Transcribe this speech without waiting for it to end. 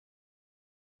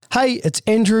Hey, it's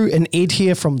Andrew and Ed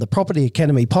here from the Property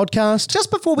Academy podcast.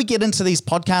 Just before we get into these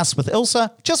podcasts with Ilse,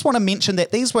 just want to mention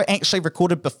that these were actually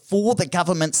recorded before the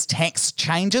government's tax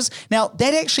changes. Now,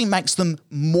 that actually makes them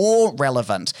more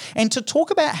relevant. And to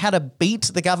talk about how to beat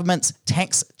the government's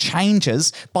tax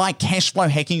changes by cash flow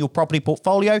hacking your property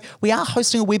portfolio, we are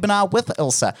hosting a webinar with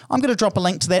Ilse. I'm going to drop a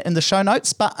link to that in the show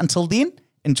notes, but until then,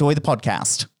 enjoy the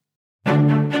podcast.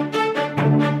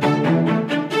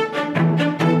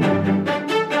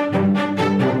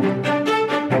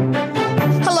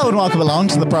 Hello and welcome along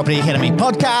to the Property Academy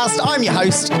podcast. I'm your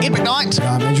host, Ed McKnight.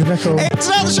 I'm Andrew Nicol. And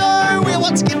today on the show, we are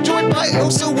once again joined by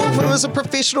Ilse Wolfe, who is a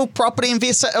professional property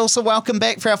investor. Ilse, welcome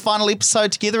back for our final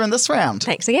episode together in this round.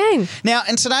 Thanks again. Now,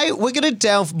 and today we're going to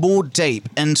delve more deep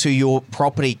into your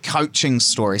property coaching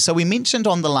story. So we mentioned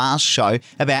on the last show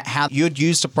about how you'd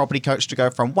used a property coach to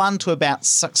go from 1 to about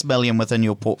 6 million within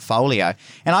your portfolio.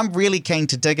 And I'm really keen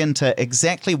to dig into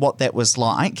exactly what that was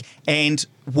like and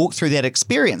walk through that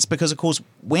experience because, of course,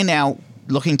 we're now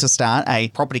looking to start a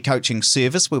property coaching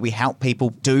service where we help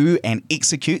people do and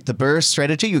execute the BRRRR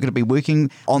strategy. You're going to be working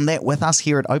on that with us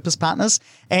here at Opus Partners.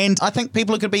 And I think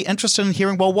people are going to be interested in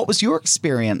hearing, well, what was your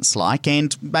experience like?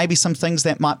 And maybe some things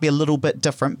that might be a little bit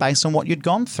different based on what you'd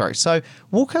gone through. So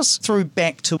walk us through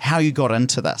back to how you got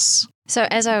into this. So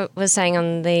as I was saying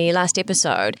on the last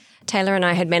episode, Taylor and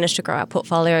I had managed to grow our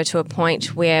portfolio to a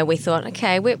point where we thought,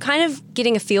 okay, we're kind of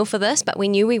getting a feel for this, but we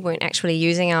knew we weren't actually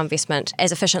using our investment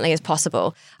as efficiently as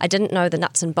possible. I didn't know the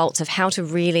nuts and bolts of how to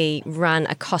really run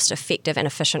a cost-effective and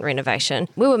efficient renovation.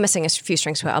 We were missing a few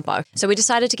strings to our bow. So we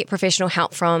decided to get professional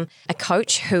help from a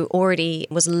coach who already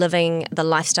was living the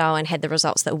lifestyle and had the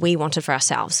results that we wanted for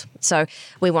ourselves. So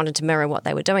we wanted to mirror what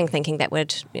they were doing, thinking that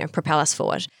would, propel us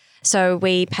forward. So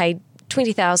we paid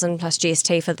 $20,000 plus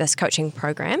GST for this coaching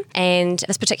program. And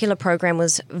this particular program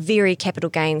was very capital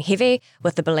gain heavy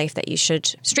with the belief that you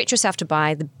should stretch yourself to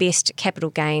buy the best capital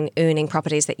gain earning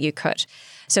properties that you could.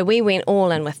 So we went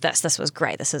all in with this. This was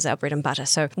great. This is our bread and butter.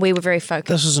 So we were very focused.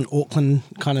 This is an Auckland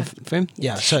kind of firm?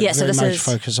 Yeah, so this much is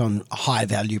focus on high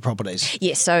value properties.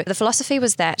 Yes, so the philosophy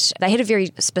was that they had a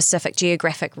very specific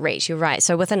geographic reach, you're right.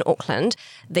 So within Auckland,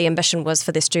 the ambition was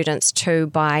for their students to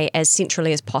buy as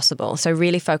centrally as possible. So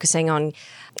really focusing on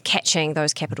catching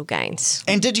those capital gains.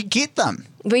 And did you get them?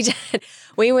 We did.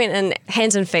 We went in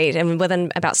hands and feet, and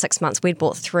within about 6 months, we'd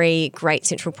bought 3 great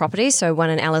central properties. So one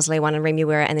in Ellerslie, one in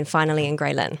Remuera, and then finally in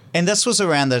Grey Lynn. And this was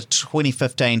around the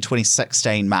 2015,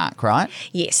 2016 mark, right?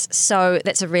 Yes. So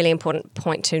that's a really important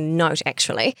point to note,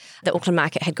 actually. The Auckland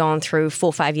market had gone through 4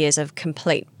 or 5 years of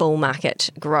complete bull market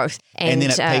growth. And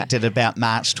then it peaked at about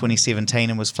March 2017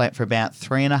 and was flat for about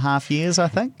 3.5 years, I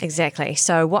think. Exactly.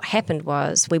 So what happened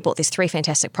was we bought these 3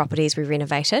 fantastic properties, we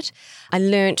renovated. I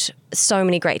learnt so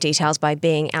many great details by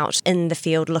being out in the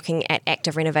field looking at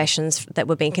active renovations that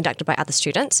were being conducted by other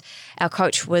students. Our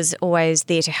coach was always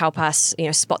there to help us,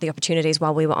 spot the opportunities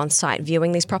while we were on site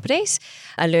viewing these properties.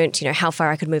 I learnt, how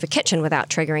far I could move a kitchen without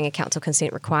triggering a council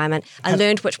consent requirement. I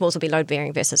learned which walls would be load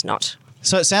bearing versus not.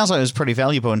 So it sounds like it was pretty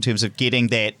valuable in terms of getting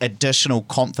that additional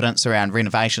confidence around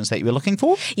renovations that you were looking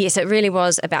for? Yes, it really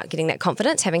was about getting that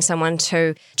confidence, having someone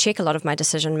to check a lot of my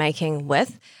decision making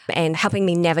with and helping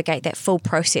me navigate that full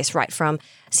process right from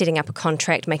setting up a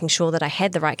contract, making sure that I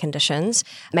had the right conditions,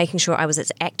 making sure I was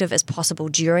as active as possible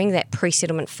during that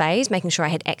pre-settlement phase, making sure I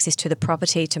had access to the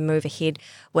property to move ahead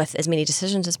with as many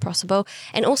decisions as possible,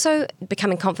 and also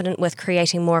becoming confident with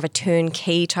creating more of a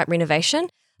turnkey type renovation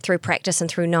through practice and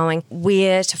through knowing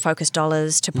where to focus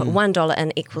dollars. To put $1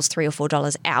 in equals $3 or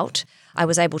 $4 out. I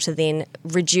was able to then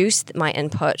reduce my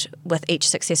input with each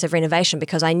successive renovation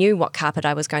because I knew what carpet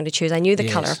I was going to choose. I knew the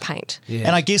colour of paint. Yeah.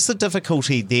 And I guess the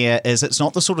difficulty there is it's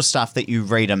not the sort of stuff that you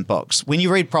read in books. When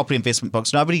you read property investment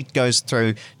books, nobody goes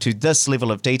through to this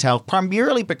level of detail,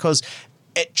 primarily because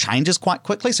it changes quite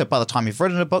quickly. So by the time you've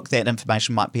written a book, that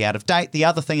information might be out of date. The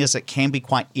other thing is it can be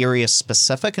quite area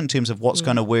specific in terms of what's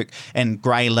going to work in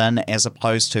Grey Lynn as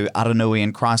opposed to Aranui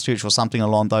and Christchurch or something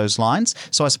along those lines.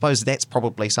 So I suppose that's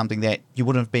probably something that you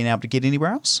wouldn't have been able to get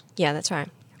anywhere else. Yeah, that's right.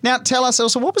 Now, tell us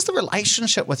also, what was the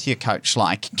relationship with your coach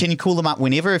like? Can you call them up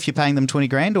whenever if you're paying them 20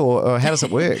 grand or how does it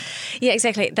work? Yeah,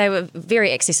 exactly. They were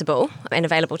very accessible and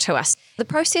available to us. The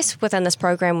process within this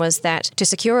program was that to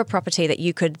secure a property that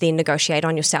you could then negotiate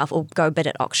on yourself or go bid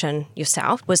at auction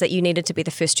yourself was that you needed to be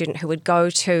the first student who would go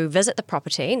to visit the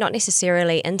property, not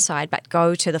necessarily inside, but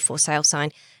go to the for sale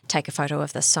sign, take a photo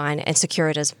of this sign and secure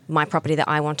it as my property that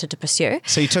I wanted to pursue.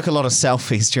 So you took a lot of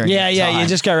selfies during that time. You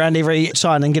just go around every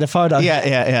sign and get a photo.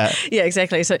 Yeah. Yeah,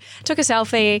 exactly. So took a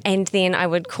selfie, and then I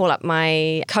would call up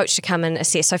my coach to come and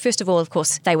assess. So first of all, of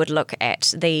course, they would look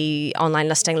at the online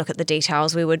listing, look at the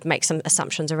details. We would make some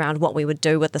assumptions around what we would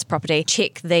do with this property,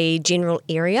 check the general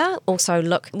area. Also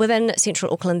look within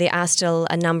central Auckland, there are still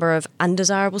a number of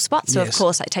undesirable spots. So of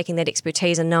course, like taking that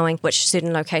expertise and knowing which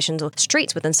certain locations or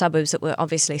streets within suburbs that were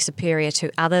obviously superior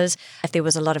to others. If there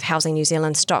was a lot of Housing New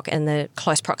Zealand stock in the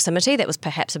close proximity, that was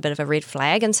perhaps a bit of a red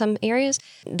flag in some areas.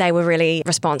 They were really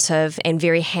responsive and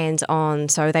very hands-on,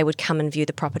 so they would come and view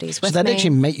the properties with me. So they'd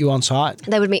actually meet you on site?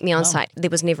 They would meet me on site. There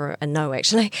was never a no,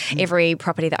 actually. Every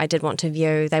property that I did want to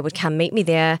view, they would come meet me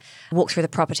there, walk through the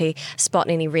property, spot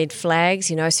any red flags,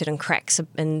 certain cracks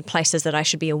in places that I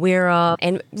should be aware of.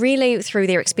 And really, through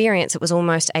their experience, it was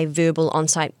almost a verbal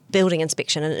on-site building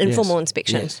inspection, an informal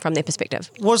inspection from their perspective.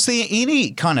 Was there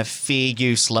any kind of fair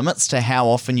use limits to how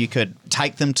often you could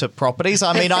take them to properties?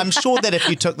 I mean, I'm sure that if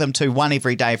you took them to one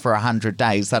every day for 100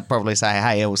 days, they'd probably say,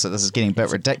 hey, also this is getting a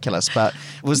bit ridiculous. But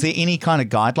was there any kind of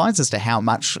guidelines as to how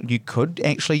much you could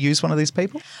actually use one of these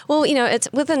people? Well, it's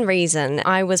within reason.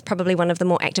 I was probably one of the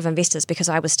more active investors because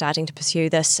I was starting to pursue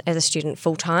this as a student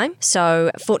full-time.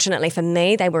 So fortunately for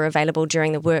me, they were available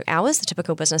during the work hours, the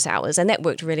typical business hours, and that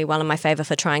worked really well in my favour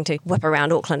for trying to whip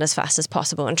around Auckland as fast as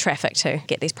possible in traffic to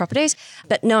get these properties.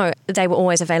 But no, they were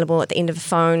always available at the end of the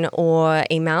phone or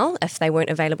email if they weren't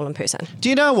available in person. Do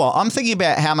you know what? I'm thinking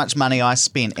about how much money I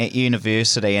spent at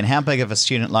university and how big of a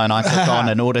student loan I took on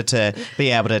in order to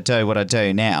be able to do what I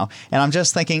do now. And I'm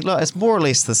just thinking, look, it's more or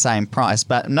less the same price,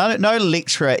 but no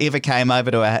lecturer ever came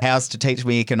over to a house to teach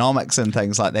me economics and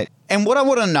things like that. And what I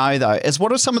want to know, though, is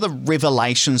what are some of the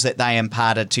revelations that they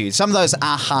imparted to you? Some of those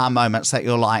aha moments that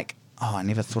you're like, oh, I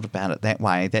never thought about it that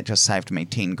way. That just saved me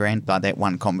 10 grand by that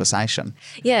one conversation.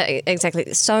 Yeah,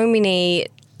 exactly. So many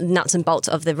nuts and bolts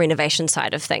of the renovation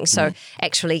side of things. So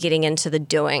actually getting into the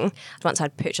doing, once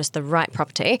I'd purchased the right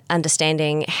property,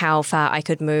 understanding how far I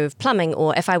could move plumbing,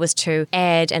 or if I was to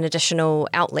add an additional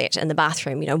outlet in the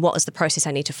bathroom, what is the process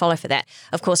I need to follow for that?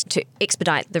 Of course, to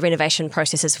expedite the renovation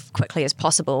process as quickly as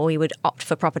possible, we would opt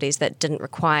for properties that didn't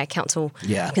require council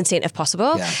consent if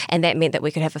possible. Yeah. And that meant that we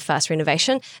could have a fast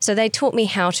renovation. So they taught me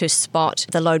how to spot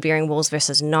the load-bearing walls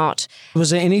versus not.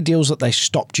 Was there any deals that they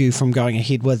stopped you from going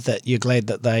ahead with that you're glad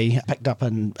that they picked up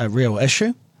a real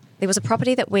issue? There was a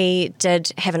property that we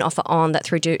did have an offer on that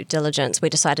through due diligence we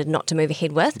decided not to move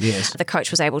ahead with. Yes. The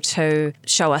coach was able to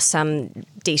show us some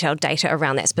detailed data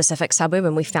around that specific suburb,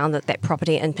 and we found that that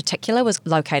property in particular was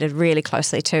located really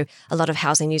closely to a lot of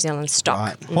Housing New Zealand stock.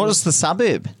 Right. What is the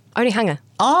suburb? Onehunga.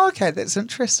 Oh, okay, that's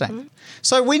interesting.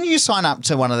 So when you sign up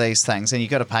to one of these things and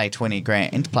you've got to pay 20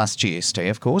 grand plus GST,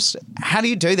 of course, how do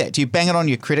you do that? Do you bang it on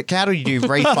your credit card, or do you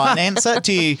refinance it?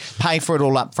 Do you pay for it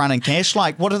all up front in cash?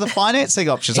 Like, what are the financing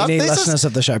options? Any listeners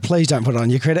of the show, please don't put it on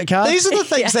your credit card. These are the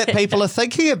things that people are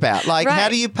thinking about. Like, how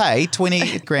do you pay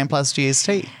 20 grand plus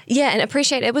GST? Yeah, and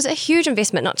appreciate it was a huge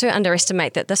investment, not to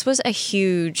underestimate that this was a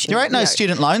huge... There ain't no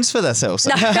student loans for this, Elsa.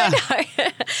 No.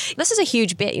 This is a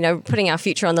huge bet, putting our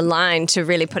future on the line to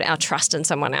really put our trust in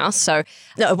someone else. So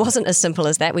no, it wasn't as simple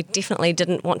as that. We definitely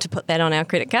didn't want to put that on our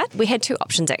credit card. We had two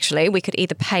options, actually. We could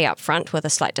either pay up front with a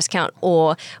slight discount,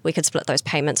 or we could split those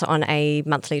payments on a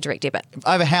monthly direct debit.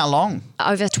 Over how long?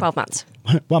 Over 12 months.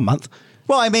 1 month.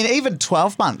 Well, I mean, even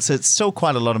 12 months, it's still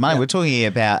quite a lot of money. We're talking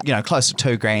about, close to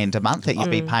 2 grand a month that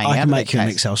you'd be paying out. I can make you an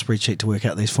Excel spreadsheet to work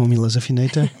out these formulas if you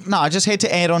need to. No, I just had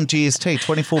to add on GST,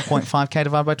 24.5k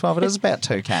divided by 12. It is about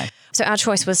 2k. So our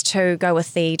choice was to go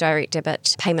with the direct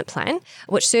debit payment plan,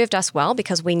 which served us well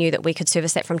because we knew that we could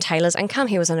service that from Taylor's income.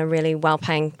 He was in a really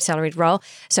well-paying salaried role.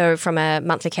 So from a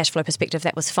monthly cash flow perspective,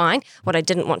 that was fine. What I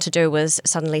didn't want to do was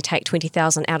suddenly take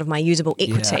 $20,000 out of my usable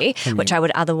equity, which I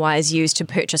would otherwise use to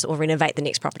purchase or renovate the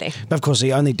next property. But of course,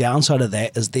 the only downside of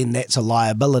that is then that's a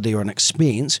liability or an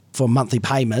expense for monthly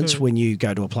payments when you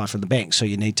go to apply for the bank. So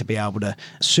you need to be able to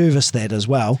service that as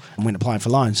well when applying for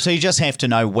loans. So you just have to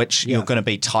know which you're going to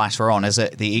be tighter on. Is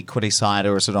it the equity side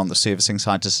or is it on the servicing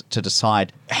side to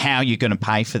decide how you're going to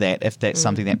pay for that if that's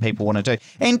something that people want to do?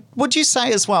 And would you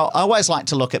say as well, I always like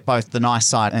to look at both the nice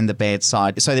side and the bad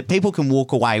side so that people can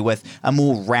walk away with a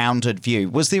more rounded view.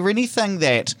 Was there anything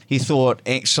that you thought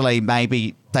actually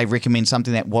maybe they recommend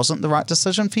something that wasn't the right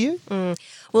decision for you?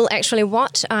 Well, actually,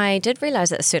 what I did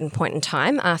realise at a certain point in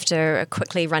time, after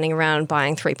quickly running around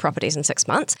buying 3 properties in 6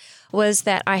 months, was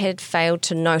that I had failed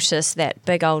to notice that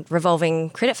big old revolving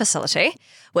credit facility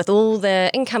with all the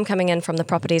income coming in from the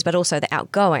properties, but also the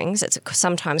outgoings. It's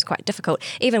sometimes quite difficult,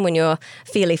 even when you're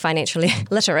fairly financially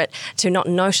literate, to not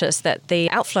notice that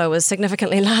the outflow was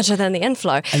significantly larger than the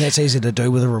inflow. And that's easy to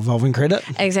do with a revolving credit.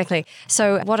 Exactly.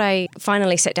 So what I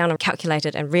finally sat down and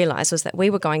calculated and realised was that we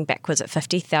were going backwards at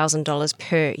 $50,000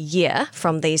 per year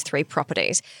from these 3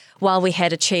 properties. While we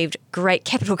had achieved great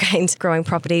capital gains growing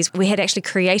properties, we had actually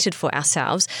created for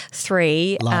ourselves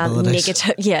 3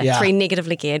 3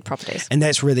 negatively geared properties. And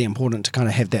that's really important to kind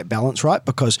of have that balance, right?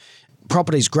 Because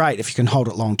property's great if you can hold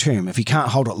it long term. If you can't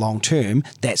hold it long term,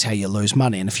 that's how you lose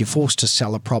money. And if you're forced to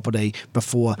sell a property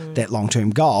before that long term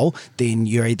goal, then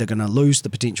you're either going to lose the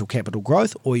potential capital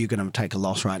growth or you're going to take a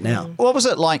loss right now. What was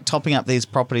it like topping up these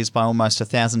properties by almost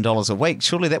 $1,000 a week?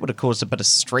 Surely that would have caused a bit of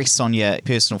stress on your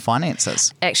personal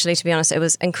finances. Actually, to be honest, it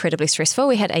was incredibly stressful.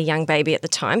 We had a young baby at the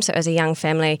time, so as a young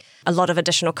family, a lot of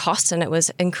additional costs, and it was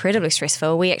incredibly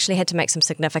stressful. We actually had to make some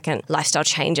significant lifestyle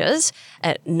changes.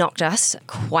 It knocked us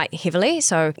quite heavily.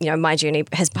 So, my journey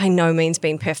has by no means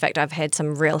been perfect. I've had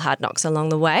some real hard knocks along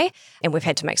the way, and we've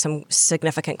had to make some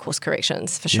significant course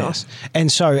corrections for sure. Yes.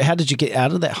 And so how did you get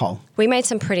out of that hole? We made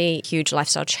some pretty huge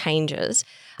lifestyle changes.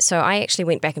 So I actually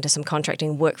went back into some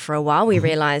contracting work for a while. We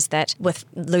realised that with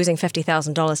losing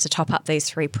 $50,000 to top up these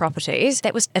 3 properties,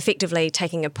 that was effectively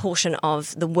taking a portion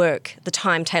of the work, the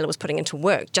time Taylor was putting into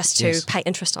work, just to pay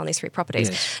interest on these 3 properties.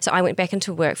 Yes. So I went back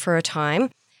into work for a time.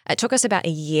 It took us about a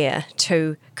year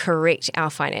to correct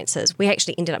our finances. We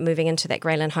actually ended up moving into that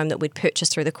Greyland home that we'd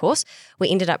purchased through the course. We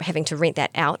ended up having to rent that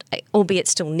out, albeit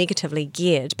still negatively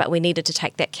geared, but we needed to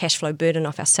take that cash flow burden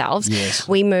off ourselves. Yes.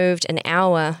 We moved an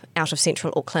hour out of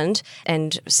central Auckland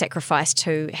and sacrificed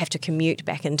to have to commute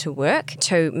back into work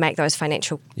to make those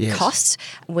financial costs.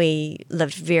 We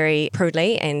lived very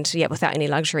prudently and without any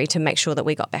luxury to make sure that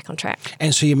we got back on track.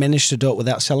 And so you managed to do it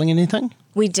without selling anything?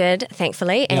 We did,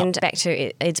 thankfully. And back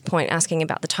to Ed's point, asking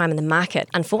about the time in the market.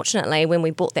 Unfortunately, when we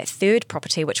bought that 3rd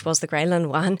property, which was the Greyland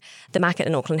one, the market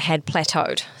in Auckland had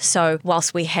plateaued. So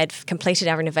whilst we had completed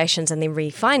our renovations and then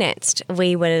refinanced,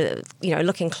 we were,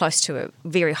 looking close to a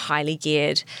very highly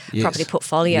geared property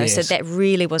portfolio. Yes. So that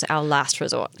really was our last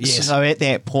resort. Yes. So at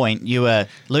that point, you were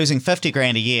losing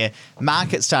 $50,000 a year.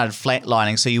 Market started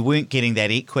flatlining, so you weren't getting that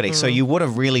equity. So you would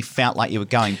have really felt like you were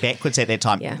going backwards at that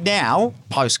time. Yeah. Now,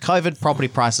 post-COVID, property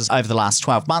prices over the last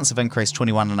 12 months have increased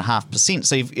 21.5%.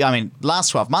 So, last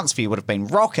 12 months for you would have been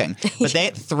rocking. But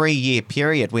that 3-year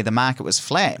period where the market was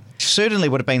flat certainly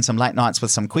would have been some late nights with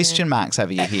some question marks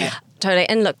over your head. Totally.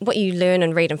 And look, what you learn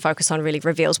and read and focus on really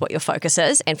reveals what your focus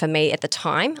is. And for me at the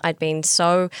time, I'd been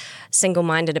so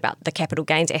single-minded about the capital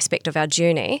gains aspect of our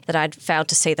journey that I'd failed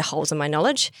to see the holes in my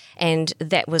knowledge. And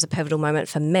that was a pivotal moment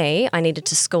for me. I needed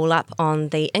to school up on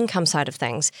the income side of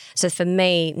things. So for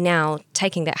me now,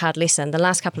 taking that hard lesson, the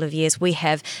last couple of years, we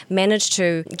have managed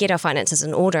to get our finances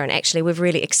in order. And actually, we've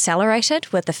really accelerated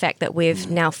with the fact that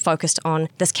we've now focused on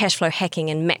this cash flow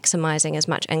hacking and maximising as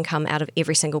much income out of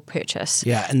every single purchase.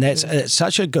 Yeah, and it's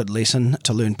such a good lesson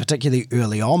to learn, particularly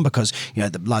early on, because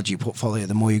the larger your portfolio,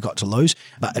 the more you got to lose.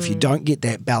 But if you don't get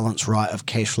that balance right of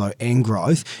cash flow and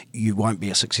growth, you won't be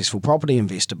a successful property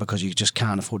investor because you just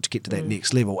can't afford to get to that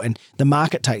next level. And the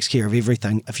market takes care of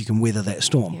everything if you can weather that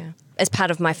storm. Yeah. As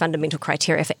part of my fundamental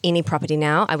criteria for any property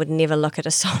now, I would never look at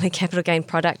a solely capital gain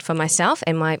product for myself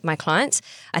and my clients.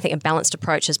 I think a balanced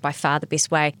approach is by far the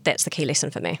best way. That's the key lesson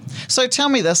for me. So tell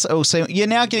me this also, you're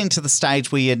now getting to the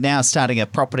stage where you're now starting a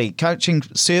property coaching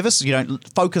service,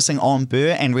 focusing on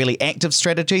BRRRR and really active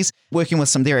strategies, working with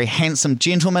some very handsome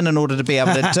gentlemen in order to be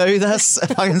able to do this,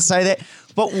 if I can say that.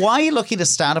 But why are you looking to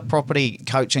start a property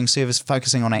coaching service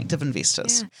focusing on active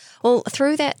investors? Yeah. Well,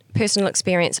 through that personal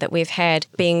experience that we've had,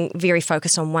 being very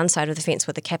focused on one side of the fence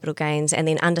with the capital gains and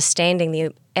then understanding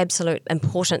the absolute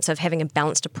importance of having a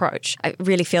balanced approach, I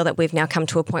really feel that we've now come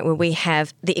to a point where we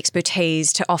have the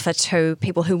expertise to offer to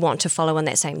people who want to follow on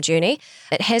that same journey.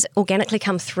 It has organically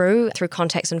come through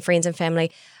contacts and friends and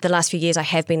family. The last few years I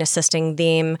have been assisting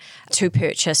them to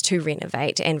purchase, to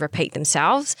renovate and repeat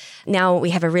themselves. Now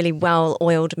we have a really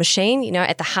well-oiled machine,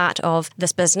 at the heart of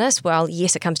this business. Well,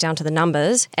 yes, it comes down to the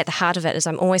numbers. At the heart of it is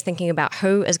I'm always thinking about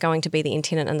who is going to be the end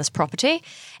tenant in this property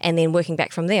and then working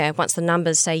back from there. Once the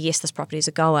numbers say, yes, this property is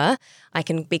a goer, I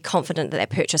can be confident that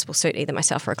purchase will suit either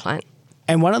myself or a client.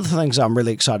 And one of the things I'm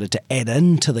really excited to add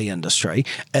into the industry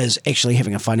is actually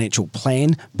having a financial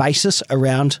plan basis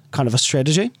around kind of a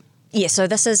strategy. Yeah, so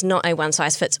this is not a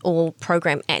one-size-fits-all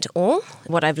program at all.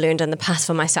 What I've learned in the past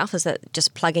for myself is that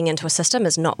just plugging into a system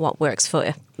is not what works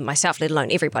for myself, let alone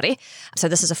everybody. So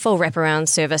this is a full wraparound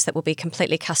service that will be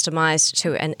completely customised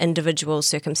to an individual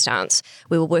circumstance.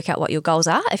 We will work out what your goals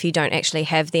are. If you don't actually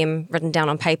have them written down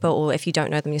on paper or if you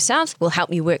don't know them yourself, we'll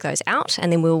help you work those out,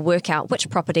 and then we'll work out which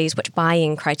properties, which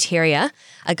buying criteria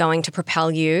are going to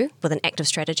propel you with an active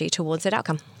strategy towards that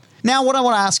outcome. Now, what I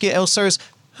want to ask you, Elsa, is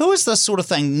who is this sort of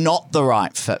thing not the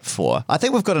right fit for? I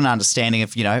think we've got an understanding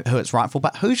of, who it's right for,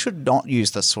 but who should not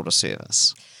use this sort of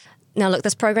service? Now, look,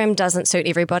 this program doesn't suit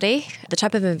everybody. The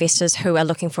type of investors who are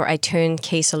looking for a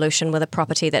turnkey solution with a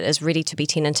property that is ready to be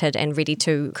tenanted and ready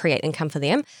to create income for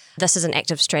them, this is an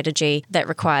active strategy that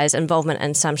requires involvement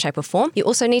in some shape or form. You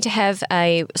also need to have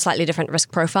a slightly different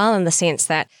risk profile in the sense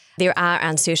that there are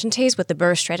uncertainties with the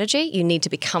burst strategy. You need to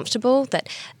be comfortable that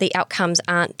the outcomes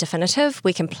aren't definitive.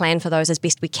 We can plan for those as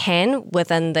best we can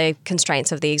within the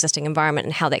constraints of the existing environment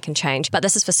and how that can change. But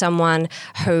this is for someone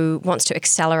who wants to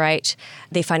accelerate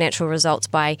their financial results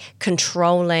by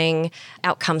controlling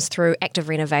outcomes through active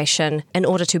renovation in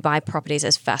order to buy properties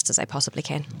as fast as they possibly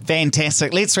can.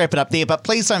 Fantastic. Let's wrap it up there. But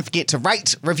please don't forget to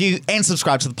rate, review, and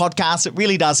subscribe to the podcast. It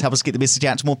really does help us get the message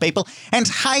out to more people. And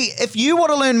hey, if you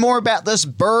want to learn more about this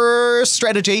burst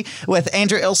strategy with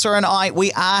Andrew, Elsa, and I,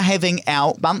 we are having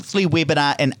our monthly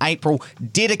webinar in April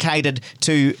dedicated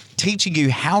to teaching you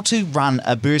how to run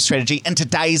a burst strategy in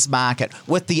today's market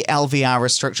with the LVR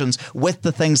restrictions, with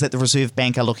the things that the Reserve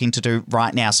Bank are looking to do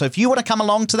right now. So if you want to come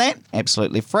along to that,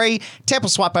 absolutely free. Tap or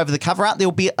swipe over the cover art. There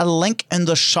will be a link in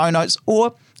the show notes,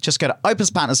 or just go to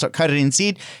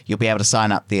opuspartners.co.nz. You'll be able to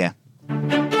sign up there.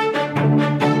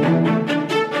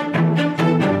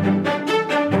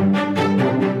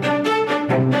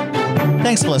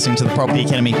 Thanks for listening to the Property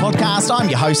Academy podcast. I'm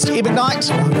your host, Ed McKnight.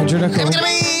 I'm Andrew Nicol. And we're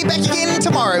going to be back again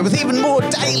tomorrow with even more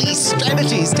daily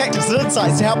strategies, tactics, and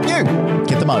insights to help you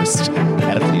get the most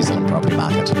out of the New Zealand property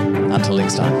market. Until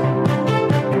next time.